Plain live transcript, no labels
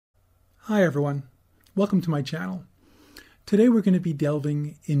Hi everyone, welcome to my channel. Today we're going to be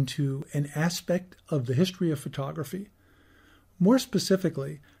delving into an aspect of the history of photography. More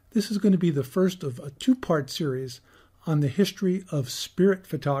specifically, this is going to be the first of a two-part series on the history of spirit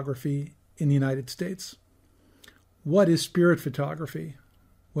photography in the United States. What is spirit photography?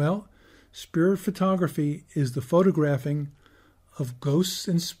 Well, spirit photography is the photographing of ghosts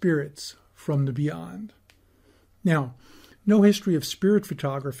and spirits from the beyond. Now, no history of spirit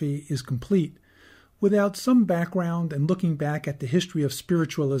photography is complete without some background and looking back at the history of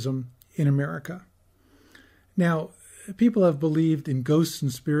spiritualism in America. Now, people have believed in ghosts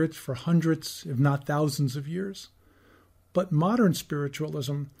and spirits for hundreds, if not thousands of years. But modern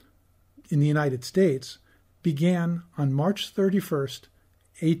spiritualism in the United States began on March 31st,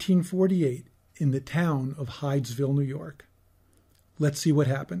 1848, in the town of Hydesville, New York. Let's see what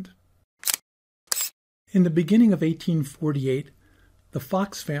happened. In the beginning of 1848, the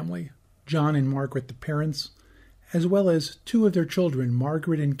Fox family, John and Margaret the parents, as well as two of their children,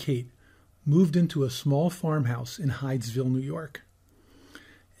 Margaret and Kate, moved into a small farmhouse in Hydesville, New York.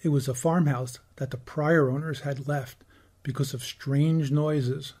 It was a farmhouse that the prior owners had left because of strange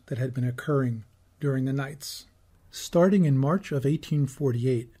noises that had been occurring during the nights. Starting in March of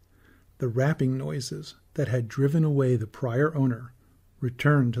 1848, the rapping noises that had driven away the prior owner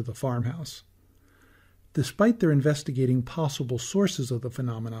returned to the farmhouse. Despite their investigating possible sources of the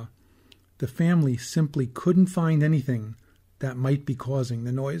phenomena, the family simply couldn't find anything that might be causing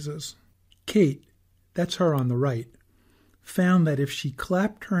the noises. Kate, that's her on the right, found that if she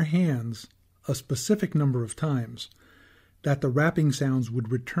clapped her hands a specific number of times, that the rapping sounds would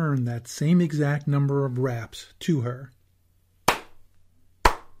return that same exact number of raps to her.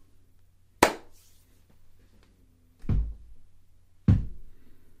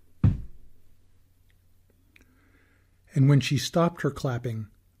 And when she stopped her clapping,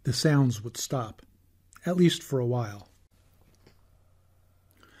 the sounds would stop, at least for a while.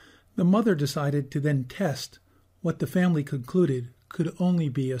 The mother decided to then test what the family concluded could only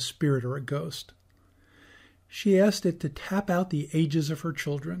be a spirit or a ghost. She asked it to tap out the ages of her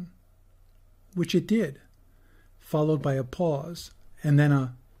children, which it did, followed by a pause, and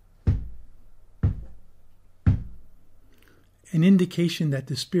then an indication that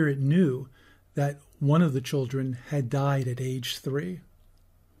the spirit knew that one of the children had died at age 3.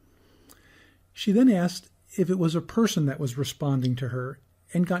 She then asked if it was a person that was responding to her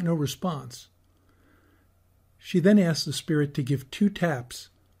and got no response. She then asked the spirit to give 2 taps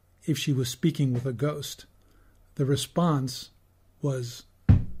if she was speaking with a ghost. The response was.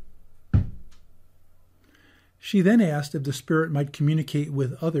 She then asked if the spirit might communicate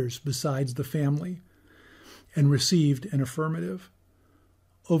with others besides the family and received an affirmative.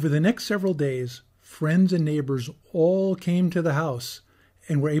 Over the next several days, friends and neighbors all came to the house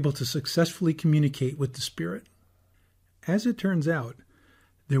and were able to successfully communicate with the spirit. As it turns out,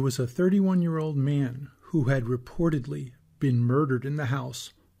 there was a 31-year-old man who had reportedly been murdered in the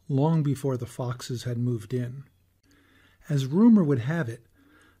house long before the Foxes had moved in. As rumor would have it,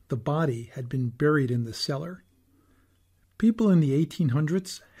 the body had been buried in the cellar. People in the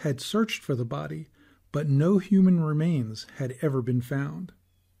 1800s had searched for the body, but no human remains had ever been found.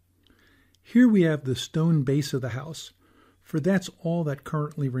 Here we have the stone base of the house, for that's all that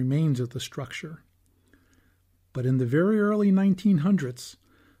currently remains of the structure. But in the very early 1900s,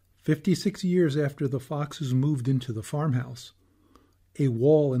 56 years after the Foxes moved into the farmhouse, a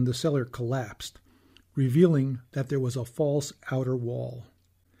wall in the cellar collapsed, revealing that there was a false outer wall.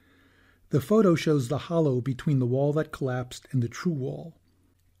 The photo shows the hollow between the wall that collapsed and the true wall.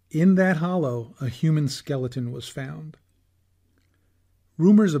 In that hollow, a human skeleton was found.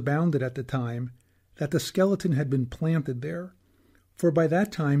 Rumors abounded at the time that the skeleton had been planted there, for by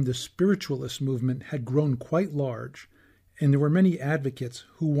that time the spiritualist movement had grown quite large, and there were many advocates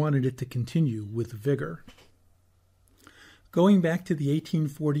who wanted it to continue with vigor. Going back to the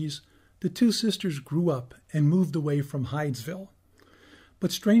 1840s, the 2 sisters grew up and moved away from Hydesville.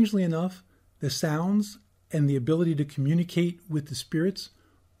 But strangely enough, the sounds and the ability to communicate with the spirits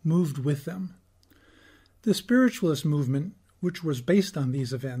moved with them. The spiritualist movement, which was based on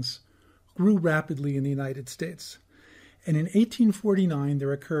these events, grew rapidly in the United States. And in 1849,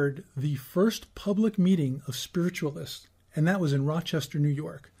 there occurred the first public meeting of spiritualists, and that was in Rochester, New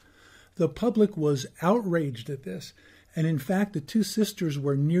York. The public was outraged at this, and in fact, the 2 sisters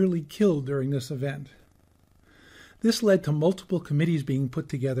were nearly killed during this event. This led to multiple committees being put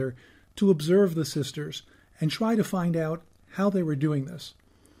together to observe the sisters and try to find out how they were doing this.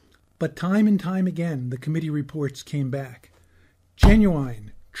 But time and time again, the committee reports came back.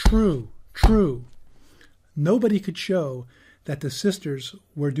 Genuine, true. Nobody could show that the sisters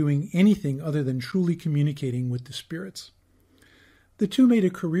were doing anything other than truly communicating with the spirits. The two made a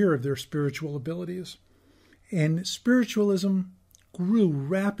career of their spiritual abilities, and spiritualism grew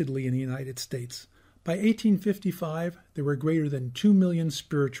rapidly in the United States. By 1855, there were greater than 2 million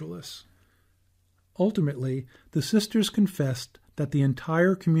spiritualists. Ultimately, the sisters confessed that the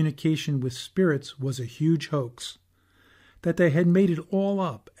entire communication with spirits was a huge hoax, that they had made it all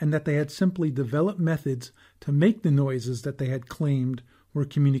up, and that they had simply developed methods to make the noises that they had claimed were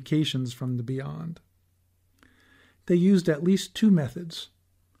communications from the beyond. They used at least two methods.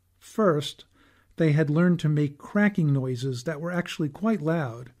 First, they had learned to make cracking noises that were actually quite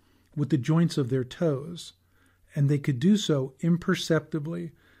loud with the joints of their toes, and they could do so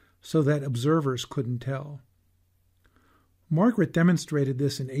imperceptibly so that observers couldn't tell. Margaret demonstrated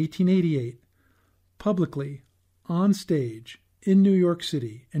this in 1888, publicly, on stage, in New York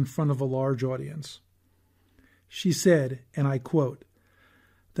City, in front of a large audience. She said, and I quote,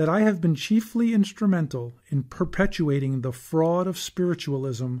 "that I have been chiefly instrumental in perpetuating the fraud of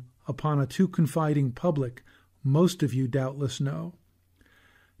spiritualism upon a too confiding public, most of you doubtless know.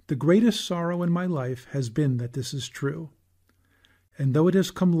 The greatest sorrow in my life has been that this is true. And though it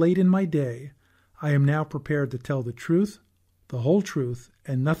has come late in my day, I am now prepared to tell the truth, the whole truth,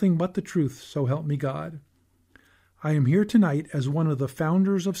 and nothing but the truth, so help me God. I am here tonight as one of the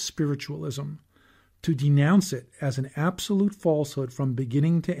founders of spiritualism, to denounce it as an absolute falsehood from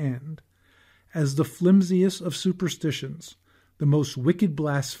beginning to end, as the flimsiest of superstitions, the most wicked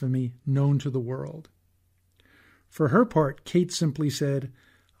blasphemy known to the world." For her part, Kate simply said,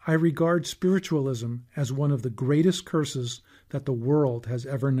 "I regard spiritualism as one of the greatest curses that the world has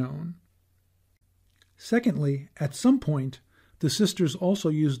ever known." Secondly, at some point, the sisters also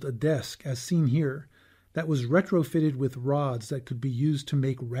used a desk, as seen here, that was retrofitted with rods that could be used to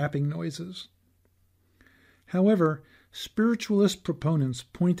make rapping noises. However, spiritualist proponents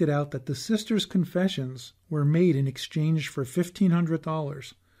pointed out that the sisters' confessions were made in exchange for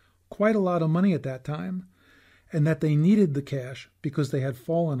 $1,500, quite a lot of money at that time, and that they needed the cash because they had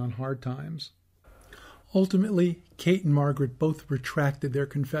fallen on hard times. Ultimately, Kate and Margaret both retracted their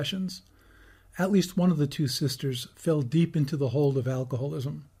confessions. At least one of the two sisters fell deep into the hold of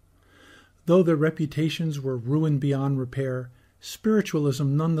alcoholism. Though their reputations were ruined beyond repair,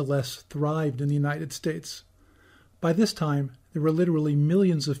 spiritualism nonetheless thrived in the United States. By this time, there were literally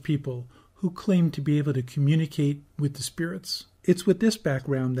millions of people who claimed to be able to communicate with the spirits. It's with this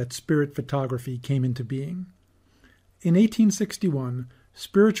background that spirit photography came into being. In 1861,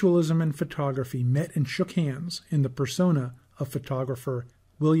 spiritualism and photography met and shook hands in the persona of photographer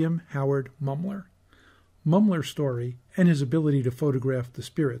William Howard Mumler. Mumler's story and his ability to photograph the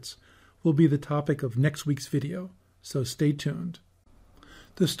spirits will be the topic of next week's video, so stay tuned.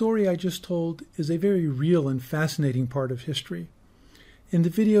 The story I just told is a very real and fascinating part of history. In the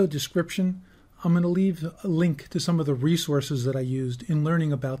video description, I'm going to leave a link to some of the resources that I used in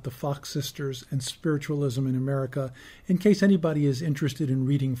learning about the Fox sisters and spiritualism in America, in case anybody is interested in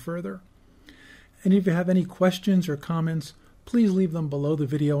reading further. And if you have any questions or comments, please leave them below the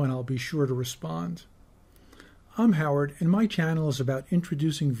video and I'll be sure to respond. I'm Howard, and my channel is about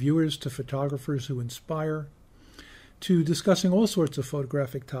introducing viewers to photographers who inspire, to discussing all sorts of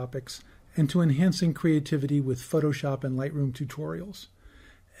photographic topics, and to enhancing creativity with Photoshop and Lightroom tutorials.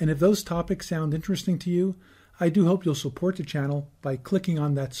 And if those topics sound interesting to you, I do hope you'll support the channel by clicking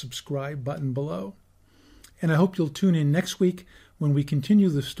on that subscribe button below. And I hope you'll tune in next week when we continue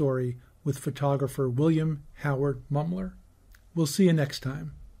the story with photographer William Howard Mumler. We'll see you next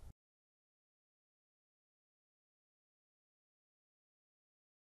time.